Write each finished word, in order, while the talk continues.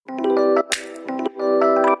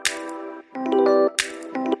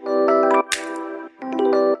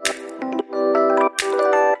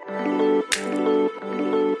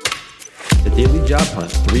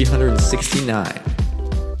Hunt 369.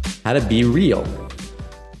 How to be real.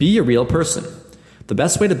 Be a real person. The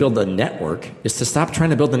best way to build a network is to stop trying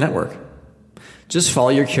to build a network. Just follow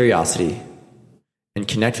your curiosity and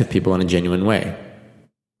connect with people in a genuine way.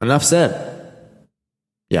 Enough said.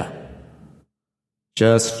 Yeah.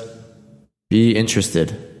 Just be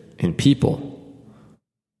interested in people.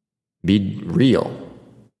 Be real.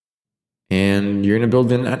 And you're going to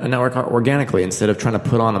build a network organically instead of trying to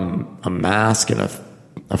put on a mask and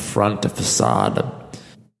a front, a facade.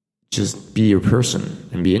 Just be your person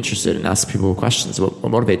and be interested and ask people questions. What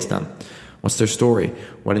motivates them? What's their story?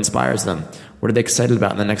 What inspires them? What are they excited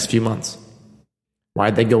about in the next few months? Why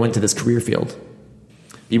did they go into this career field?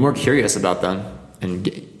 Be more curious about them and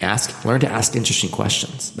learn to ask interesting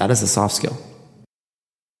questions. That is a soft skill.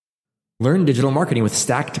 Learn digital marketing with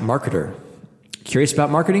Stacked Marketer. Curious about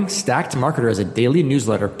marketing? Stacked Marketer is a daily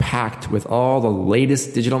newsletter packed with all the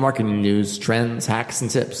latest digital marketing news, trends, hacks, and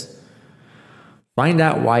tips. Find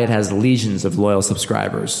out why it has legions of loyal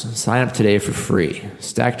subscribers. Sign up today for free.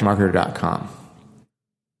 StackedMarketer.com.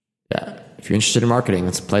 Yeah, if you're interested in marketing,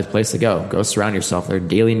 that's a place to go. Go surround yourself. Their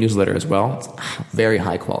daily newsletter as well. It's a very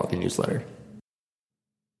high quality newsletter.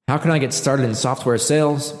 How can I get started in software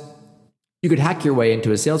sales? You could hack your way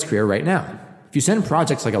into a sales career right now. If you send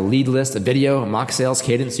projects like a lead list, a video, a mock sales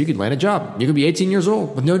cadence, you could land a job. You could be 18 years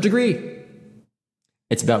old with no degree.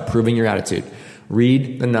 It's about proving your attitude.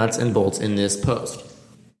 Read the nuts and bolts in this post.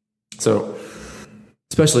 So,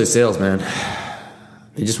 especially sales, man,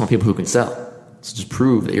 they just want people who can sell. So just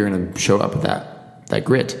prove that you're going to show up with that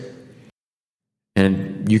grit.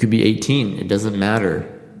 And you could be 18. It doesn't matter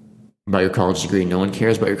about your college degree. No one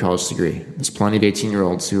cares about your college degree. There's plenty of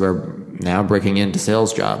 18-year-olds who are now breaking into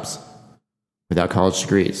sales jobs without college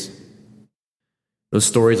degrees. Those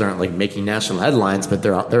stories aren't like making national headlines, but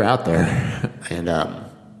they're out there. And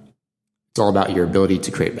it's all about your ability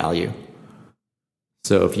to create value.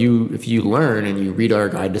 So if you learn and you read our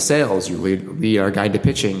guide to sales, you read our guide to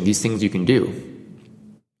pitching, these things you can do.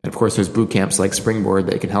 And of course, there's boot camps like Springboard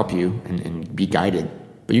that can help you and be guided.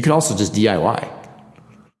 But you can also just DIY.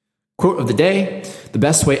 Quote of the day: the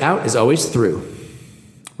best way out is always through.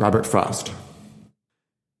 Robert Frost.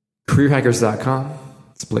 CareerHackers.com.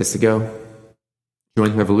 It's a place to go.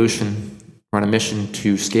 Join the revolution. We're on a mission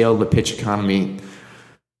to scale the pitch economy,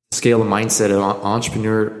 scale the mindset of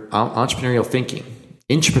entrepreneurial thinking,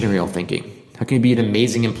 intrapreneurial thinking. How can you be an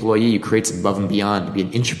amazing employee who creates above and beyond, be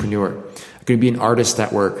an intrapreneur? How can you be an artist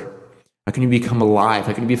at work? How can you become alive?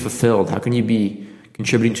 How can you be fulfilled? How can you be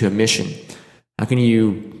contributing to a mission? How can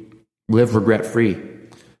you live regret-free?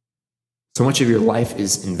 So much of your life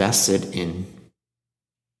is invested in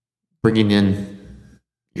bringing in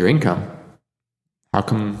your income.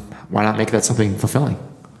 Why not make that something fulfilling?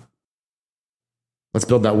 Let's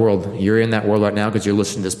build that world. You're in that world right now because you're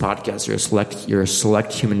listening to this podcast. You're a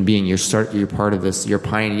select human being. You're part of this. You're a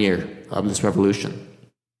pioneer of this revolution.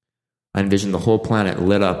 I envision the whole planet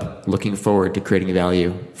lit up, looking forward to creating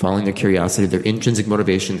value, following their curiosity, their intrinsic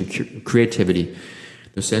motivation, their creativity,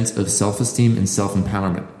 their sense of self-esteem and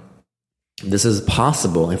self-empowerment. This is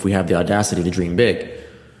possible if we have the audacity to dream big.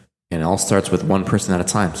 And it all starts with one person at a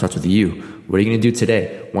time. It starts with you. What are you going to do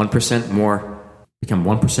today? 1% more. Become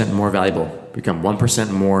 1% more valuable. Become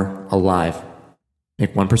 1% more alive.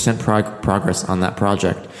 Make 1% progress on that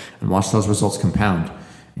project and watch those results compound.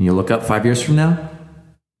 And you look up 5 years from now,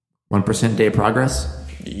 1% day of progress,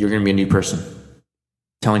 you're going to be a new person. I'm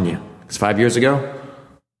telling you. Because 5 years ago,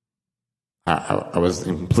 I was a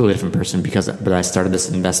completely different person but I started this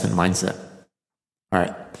investment mindset. All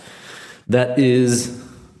right. That is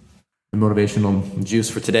the motivational juice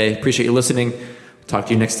for today. Appreciate you listening. Talk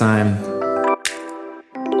to you next time.